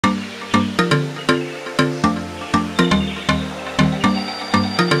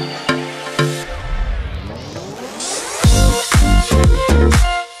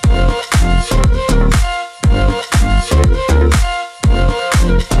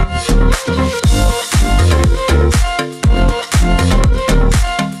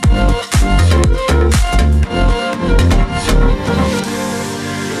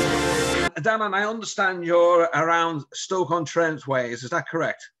Darren, I understand you're around Stoke-on-Trent ways. Is that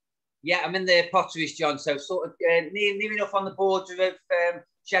correct? Yeah, I'm in the Potteries, John. So sort of near enough on the border of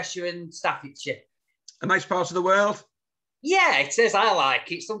Cheshire and Staffordshire. A nice part of the world? Yeah, it is. I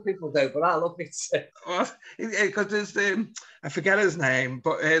like it. Some people don't, but I love it. Because there's I forget his name,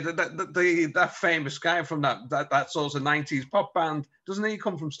 but that famous guy from that sort of 90s pop band, doesn't he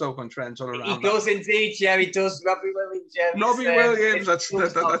come from Stoke-on-Trent or around? He does indeed, yeah, he does. Robbie Williams, yeah. Robbie Williams, that's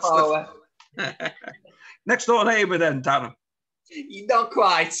next door neighbour then, Darren. Not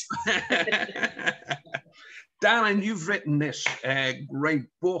quite. Darren, you've written this great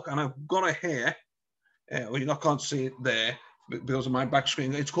book, and I've got it here. Well, you're not going to see it there because of my back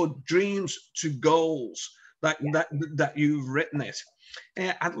screen. It's called Dreams to Goals, that you've written it.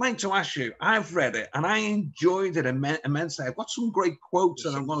 I'd like to ask you, I've read it and I enjoyed it immensely. I've got some great quotes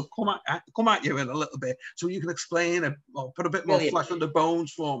and I'm going to come at you in a little bit so you can explain it or put a bit more flesh on the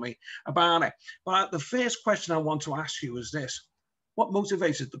bones for me about it. But the first question I want to ask you is this. What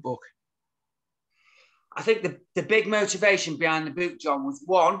motivated the book? I think the big motivation behind the book, John, was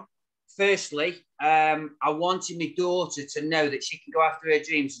one, firstly, I wanted my daughter to know that she can go after her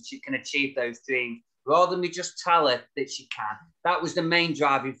dreams and she can achieve those dreams, rather than me just tell her that she can. That was the main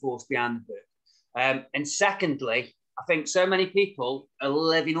driving force behind the book. And secondly, I think so many people are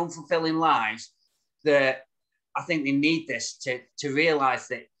living unfulfilling lives that I think they need this to realise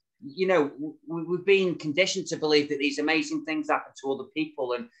that, you know, we've been conditioned to believe that these amazing things happen to other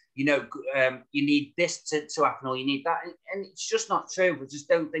people and, you know, you need this to happen or you need that. And it's just not true. We just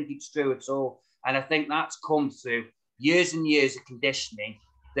don't think it's true at all. And I think that's come through years and years of conditioning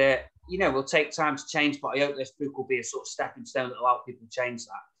that, you know, will take time to change. But I hope this book will be a sort of stepping stone that will help people change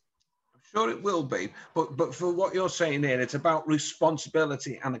that. I'm sure it will be. But for what you're saying there, it's about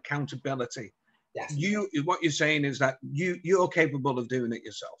responsibility and accountability. Definitely. What you're saying is that you're capable of doing it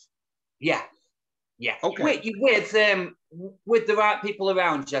yourself. Yeah. Yeah. Okay. With the right people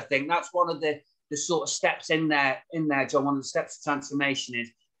around you, I think that's one of the sort of steps in there, John. One of the steps of transformation is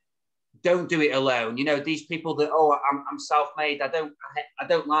don't do it alone. You know, these people that, I'm self-made. I don't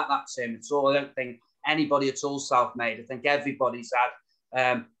like that term at all. I don't think anybody at all self-made. I think everybody's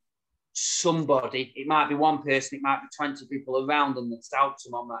had somebody. It might be one person, it might be 20 people around them that's helped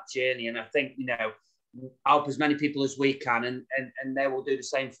them on that journey. And I think, you know, help as many people as we can, and they will do the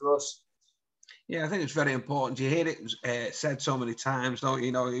same for us. Yeah, I think it's very important. You hear it said so many times, don't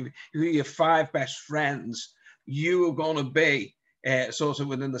you? Know, if your 5 best friends, you are going to be sort of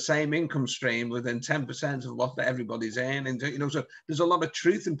within the same income stream, within 10% of what everybody's earning. You know, so there's a lot of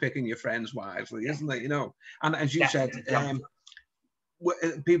truth in picking your friends wisely, isn't there? You know, and as you said,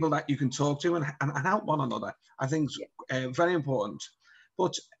 people that you can talk to and help one another, I think is very important.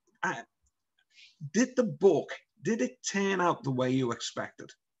 But did it turn out the way you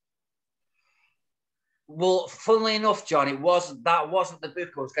expected? Well, funnily enough, John, that wasn't the book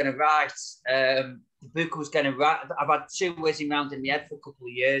I was going to write. The book I was going to write, I've had 2 whizzing around in my head for a couple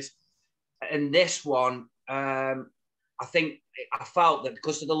of years. And this one, I think I felt that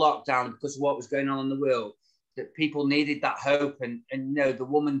because of the lockdown, because of what was going on in the world, that people needed that hope. And you know, the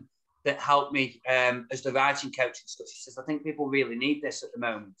woman that helped me as the writing coach and stuff, she says, I think people really need this at the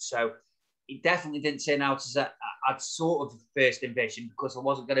moment. So it definitely didn't turn out as I'd sort of first envisioned, because I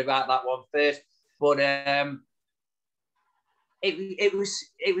wasn't going to write that one first. But it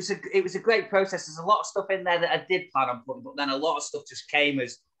was a great process. There's a lot of stuff in there that I did plan on putting, but then a lot of stuff just came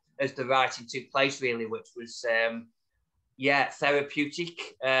as the writing took place, really, which was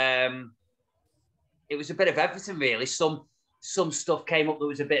therapeutic. It was a bit of everything, really. Some stuff came up that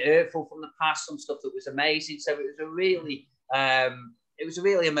was a bit hurtful from the past, some stuff that was amazing. So it was a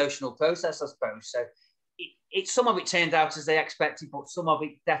really emotional process, I suppose. So some of it turned out as they expected, but some of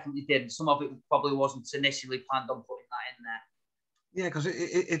it definitely didn't. Some of it probably wasn't initially planned on putting that in there. Yeah, because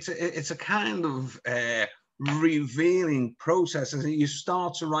it's a kind of revealing process as you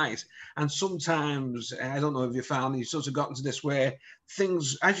start to write. And sometimes, I don't know if you found, you've sort of gotten to this where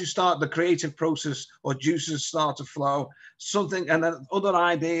things, as you start the creative process or juices start to flow, something, and then other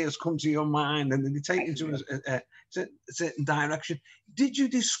ideas come to your mind and then they take you into a certain direction. Did you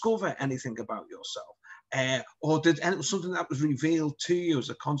discover anything about yourself? Or did something that was revealed to you as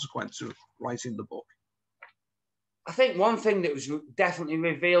a consequence of writing the book? I think one thing that was definitely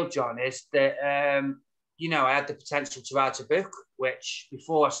revealed, John, is that, you know, I had the potential to write a book, which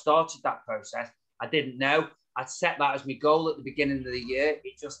before I started that process, I didn't know. I'd set that as my goal at the beginning of the year.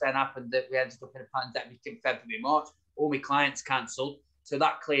 It just then happened that we ended up in a pandemic in February, March. All my clients cancelled. So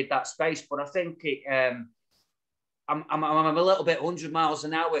that cleared that space. But I think I'm a little bit 100 miles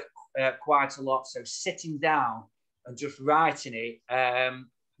an hour quite a lot. So sitting down and just writing it,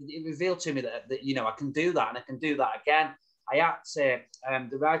 it revealed to me that, you know, I can do that and I can do that again. I had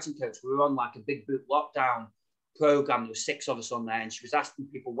the writing coach, we were on like a big boot lockdown program. There were 6 of us on there, and she was asking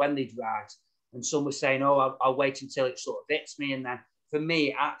people when they'd write. And some were saying, oh, I'll wait until it sort of hits me. And then for me,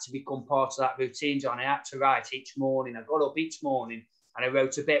 it had to become part of that routine, John. I had to write each morning. I got up each morning and I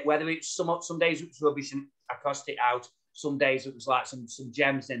wrote a bit, whether it's some days it was rubbish and I crossed it out. Some days it was like some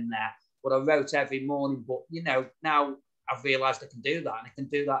gems in there. But I wrote every morning. But, you know, now I've realised I can do that and I can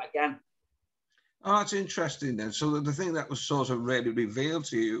do that again. Oh, that's interesting then. So the thing that was sort of really revealed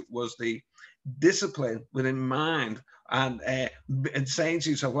to you was the discipline within mind and saying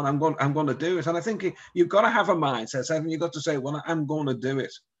to yourself, well, I'm going to do it. And I think you've got to have a mindset, haven't you? You've got to say, well, I'm going to do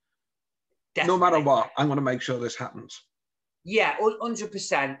it. Definitely. No matter what, I'm going to make sure this happens. Yeah,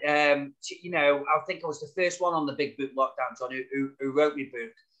 100%. You know, I think I was the first one on the big book lockdown, John, who wrote my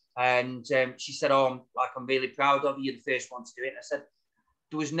book. And she said, oh, I'm really proud of you. You're the first one to do it. And I said,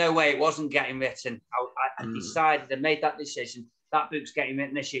 there was no way it wasn't getting written. I decided, I made that decision. That book's getting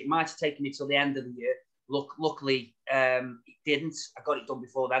written this year. It might have taken me till the end of the year. Luckily, it didn't. I got it done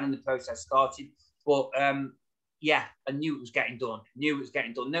before then and the process started. But yeah, I knew it was getting done.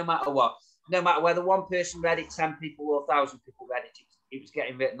 No matter what. No matter whether one person read it, 10 people or 1,000 people read it, it was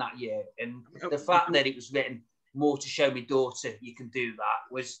getting written that year. And the fact that it was written more to show my daughter you can do that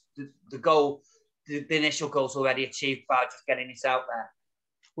was the goal. The initial goal's already achieved by just getting it out there.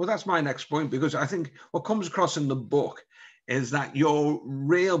 Well, that's my next point, because I think what comes across in the book is that your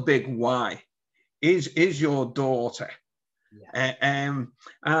real big why is your daughter. Yeah.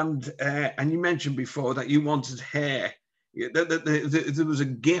 And you mentioned before that you wanted her. There was a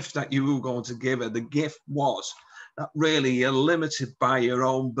gift that you were going to give her. The gift was that really you're limited by your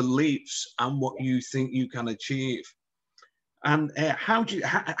own beliefs and what you think you can achieve. And how's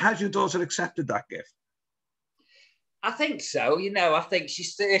your daughter accepted that gift? I think so. You know, I think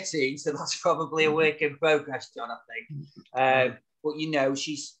she's 13, so that's probably a work in progress, John, I think. But, you know,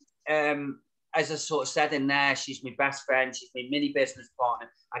 she's, as I sort of said in there, she's my best friend. She's my mini business partner.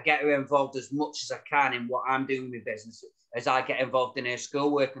 I get her involved as much as I can in what I'm doing with business as I get involved in her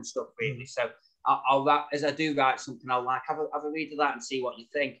schoolwork and stuff, really. So I'll as I do write something, I'll have a read of that and see what you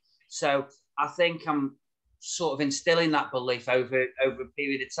think. So I think I'm sort of instilling that belief over a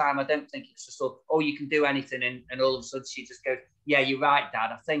period of time. I don't think it's just oh, you can do anything, and all of a sudden she just goes, yeah, you're right,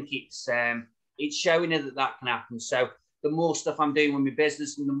 Dad. I think it's showing her that can happen. So the more stuff I'm doing with my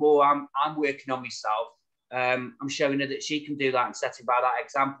business and the more I'm working on myself, I'm showing her that she can do that and setting by that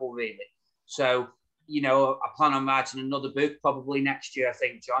example, really. So, you know, I plan on writing another book probably next year, I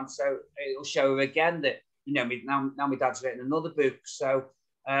think, John. So it'll show her again that, you know, now my dad's written another book. So,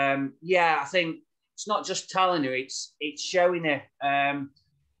 yeah, I think it's not just telling her, it's showing her.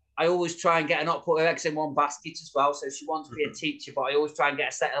 I always try and not put her eggs in one basket as well. So she wants to be a teacher, but I always try and get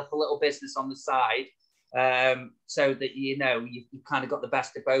her set up a little business on the side, so that, you know, you've kind of got the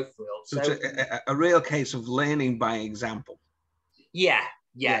best of both worlds. So it's a real case of learning by example. Yeah,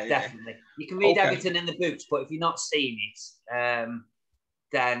 definitely. You can read everything in the books, but if you're not seeing it,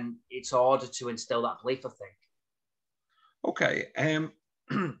 then it's harder to instill that belief, I think. Okay.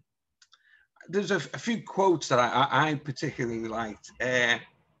 There's a few quotes that I particularly liked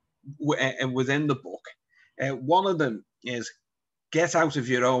within the book. One of them is, get out of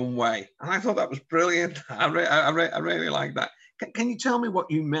your own way. And I thought that was brilliant. I really like that. Can you tell me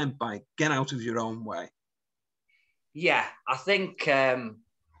what you meant by get out of your own way? Yeah, I think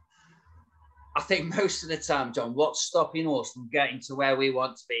most of the time, John, what's stopping us from getting to where we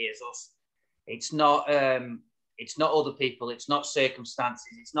want to be is us. It's not other people, it's not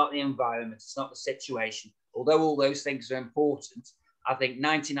circumstances, it's not the environment, it's not the situation. Although all those things are important, I think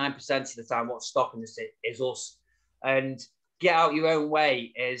 99% of the time what's stopping us is us. And get out your own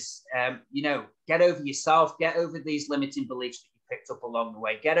way is, you know, get over yourself, get over these limiting beliefs that you picked up along the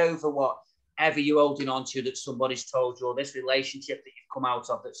way, get over whatever you're holding on to that somebody's told you, or this relationship that you've come out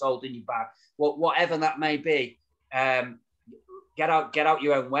of that's holding you back, whatever that may be. Get out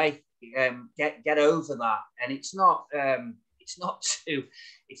your own way. Get over that. And it's not to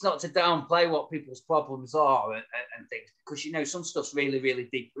downplay what people's problems are and things, because, you know, some stuff's really, really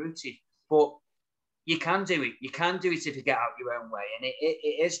deep rooted, but you can do it. You can do it if you get out your own way. And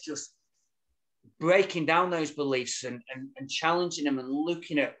it is just breaking down those beliefs and challenging them and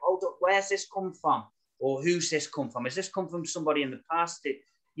looking at, hold up, where's this come from? Or who's this come from? Has this come from somebody in the past?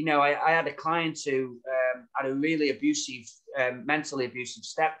 You know, I had a client who had a really abusive, mentally abusive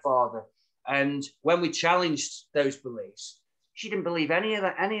stepfather. And when we challenged those beliefs, she didn't believe any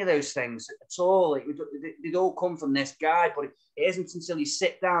of those things at all. They'd all come from this guy, but it isn't until you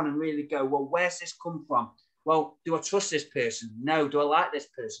sit down and really go, well, where's this come from? Well, do I trust this person? No. Do I like this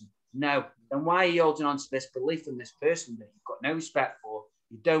person? No. Then why are you holding on to this belief in this person that you've got no respect for,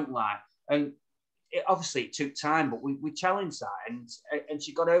 you don't like? And obviously it took time, but we challenged that, and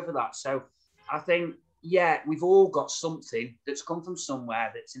she got over that. So I think, yeah, we've all got something that's come from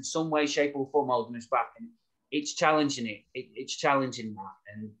somewhere that's in some way, shape, or form holding us back, and it's challenging it. It's challenging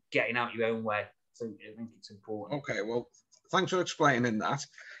that and getting out your own way. So I think it's important. Okay, well, thanks for explaining that.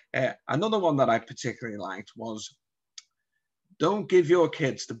 Another one that I particularly liked was, don't give your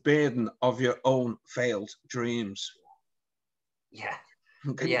kids the burden of your own failed dreams. Yeah.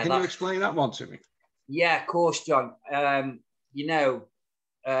 Can you explain that one to me? Yeah, of course, John. You know,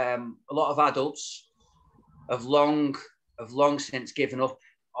 a lot of adults have long since given up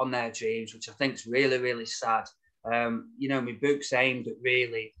on their dreams, which I think is really, really sad. You know, my book's aimed at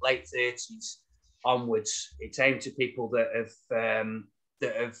really late 30s onwards. It's aimed to people that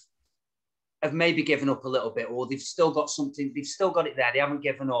have maybe given up a little bit, or they've still got something, they've still got it there, they haven't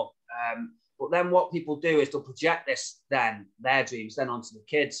given up. But then what people do is they'll project their dreams then onto the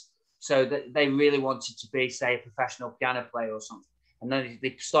kids. So that they really wanted to be, say, a professional piano player or something. And then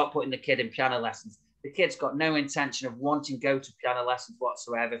they start putting the kid in piano lessons. The kid's got no intention of wanting to go to piano lessons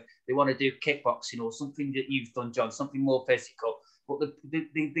whatsoever. They want to do kickboxing or something that you've done, John, something more physical. But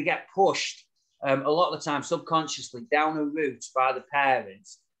they get pushed a lot of the time subconsciously down a route by the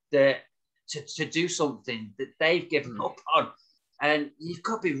parents that to do something that they've given up on. And you've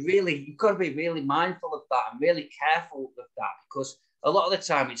got to be really mindful of that and really careful of that, because a lot of the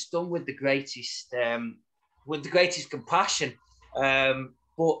time it's done with the greatest compassion,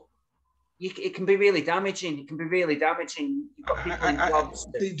 but it can be really damaging. It can be really damaging. You've got people in jobs.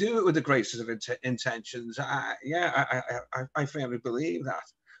 They do it with the greatest of intentions. I firmly believe that.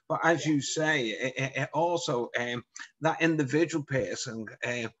 But as you say, it also that individual person,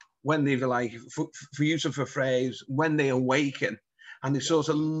 when they like, for use of a phrase, when they awaken, and they sort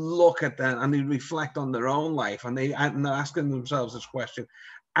of look at that and they reflect on their own life, and they're asking themselves this question: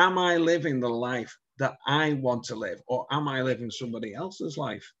 am I living the life that I want to live, or am I living somebody else's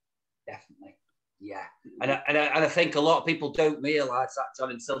life? Definitely, yeah. And I think a lot of people don't realise that,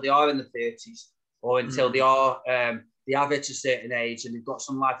 John, until they are in the 30s, or until they have it to a certain age and they've got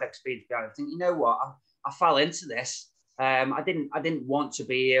some life experience behind them. I think, you know what, I fell into this. I didn't want to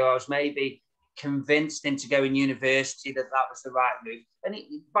be here. I was maybe convinced into going university that was the right move, and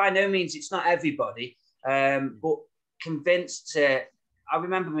by no means it's not everybody, but convinced to. I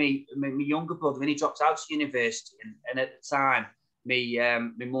remember my younger brother when he dropped out of university, and at the time my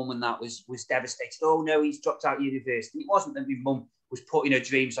mum and that was devastated. Oh no, he's dropped out of university. And it wasn't that my mum was putting her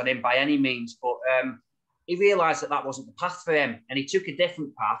dreams on him by any means, but he realised that wasn't the path for him, and he took a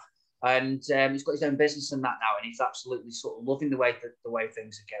different path. And he's got his own business and that now, and he's absolutely sort of loving the way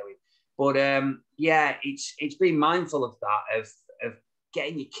things are going. But yeah, it's being mindful of that, of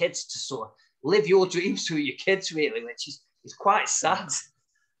getting your kids to sort of live your dreams through your kids, really, which is quite sad.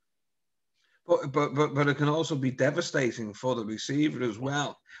 But it can also be devastating for the receiver as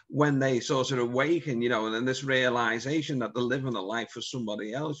well, when they sort of awaken, you know, and then this realization that they're living a life for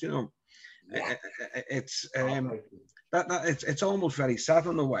somebody else, you know. Yeah. It's almost very sad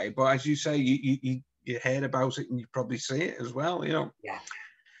in a way, but as you say, you heard about it and you probably see it as well, you know. Yeah.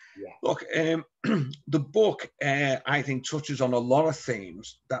 Look, the book, I think, touches on a lot of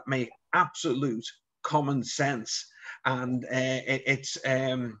themes that make absolute common sense, and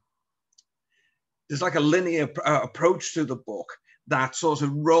there's like a linear approach to the book that sort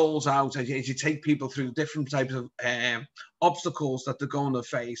of rolls out as you take people through different types of obstacles that they're going to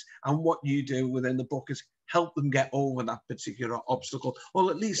face, and what you do within the book is help them get over that particular obstacle, or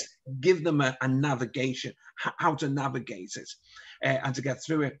at least give them a navigation, how to navigate it and to get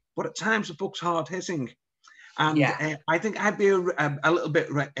through it. But at times the book's hard-hitting, and I think I'd be a little bit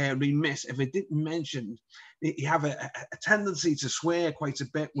remiss if I didn't mention you have a tendency to swear quite a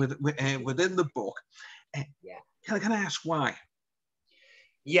bit within the book. Can I ask why?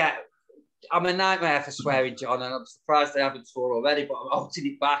 Yeah, I'm a nightmare for swearing, John, and I'm surprised I haven't swore already, but I'm holding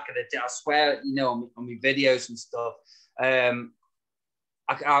it back, and I swear, you know, on my videos and stuff. I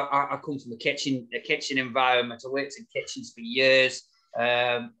come from a kitchen environment. I worked in kitchens for years.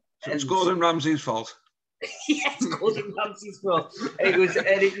 So it's Gordon Ramsay's fault. Yeah, it's Gordon Ramsay's fault. It was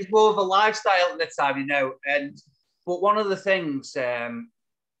more of a lifestyle at the time, you know. But one of the things, I'm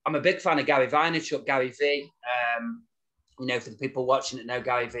a big fan of Gary Vaynerchuk, Gary V. You know, for the people watching that know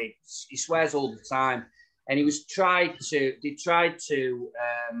Gary V, he swears all the time, and he's a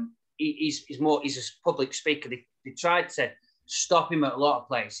public speaker. They tried to stop him at a lot of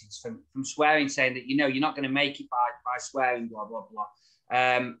places from swearing, saying that, you know, you're not going to make it by swearing, blah blah blah.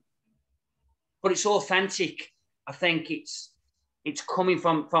 but it's authentic. I think it's coming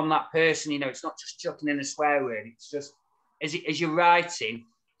from that person. You know, it's not just chucking in a swear word. It's just as you're writing,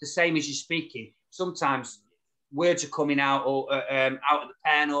 the same as you're speaking. Sometimes words are coming out or out of the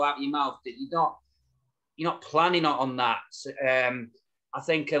pen or out of your mouth that you're not planning on that. So, I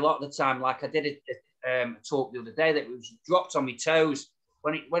think a lot of the time, like I did a talk the other day that was dropped on my toes.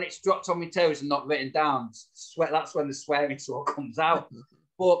 When it's dropped on my toes and not written down, that's when the swearing sort of comes out.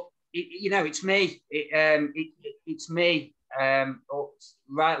 But it's me. It's me. Or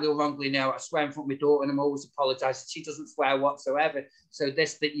rightly or wrongly, I swear in front of my daughter, and I'm always apologising. She doesn't swear whatsoever. So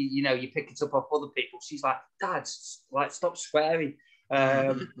this that you pick it up off other people. She's like, Dad, like stop swearing.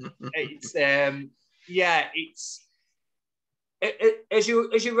 It's as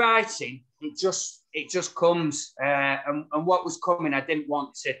you're writing, it just comes. And what was coming, I didn't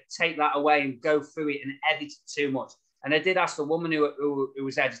want to take that away and go through it and edit it too much. And I did ask the woman who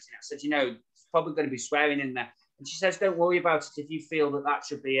was editing. I said, it's probably going to be swearing in there. And she says, don't worry about it. If you feel that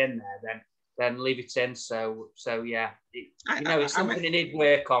should be in there, then leave it in. So yeah, it's something you need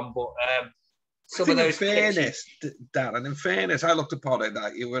work on. But some of those. Darren, in fairness, I looked upon it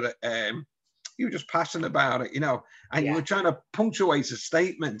that you were just passionate about it, and you were trying to punctuate a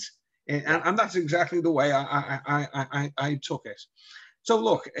statement, and that's exactly the way I took it. So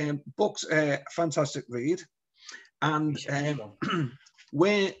look, books, fantastic read, and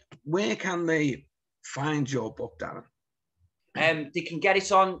where can they find your book, Darren? They can get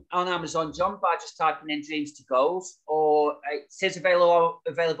it on Amazon, John, by just typing in Dreams to Goals, or it is available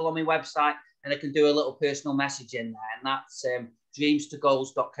on my website, and I can do a little personal message in there, and that's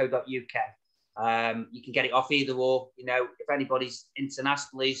dreamstogoals.co.uk. You can get it off either or. If anybody's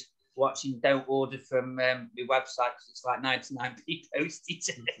internationally watching, don't order from my website because it's like 99p postage.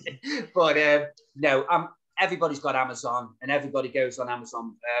 But everybody's got Amazon, and everybody goes on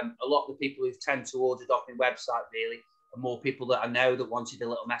Amazon. A lot of the people who tend to order off my website really are more people that I know that wanted a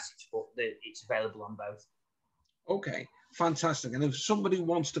little message, but it's available on both. Okay, fantastic. And if somebody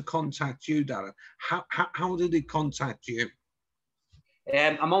wants to contact you, Darren, how did they contact you?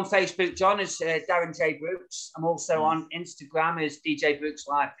 I'm on Facebook, John, as Darren J. Brooks. I'm also on Instagram as DJ Brooks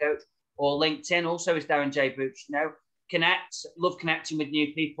Life Coach, or LinkedIn also as Darren J. Brooks. Love connecting with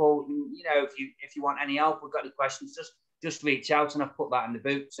new people. If you want any help or got any questions, just reach out, and I've put that in the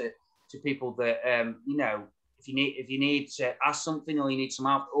book to people that if you need to ask something or you need some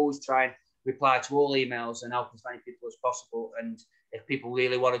help, always try and reply to all emails and help as many people as possible. And if people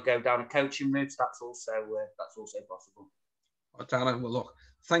really want to go down a coaching route, that's also possible. Well, Darren, well, look,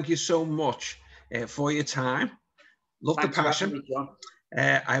 thank you so much for your time. Love the passion.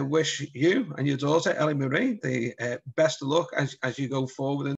 I wish you and your daughter, Ellie Marie, the best of luck as you go forward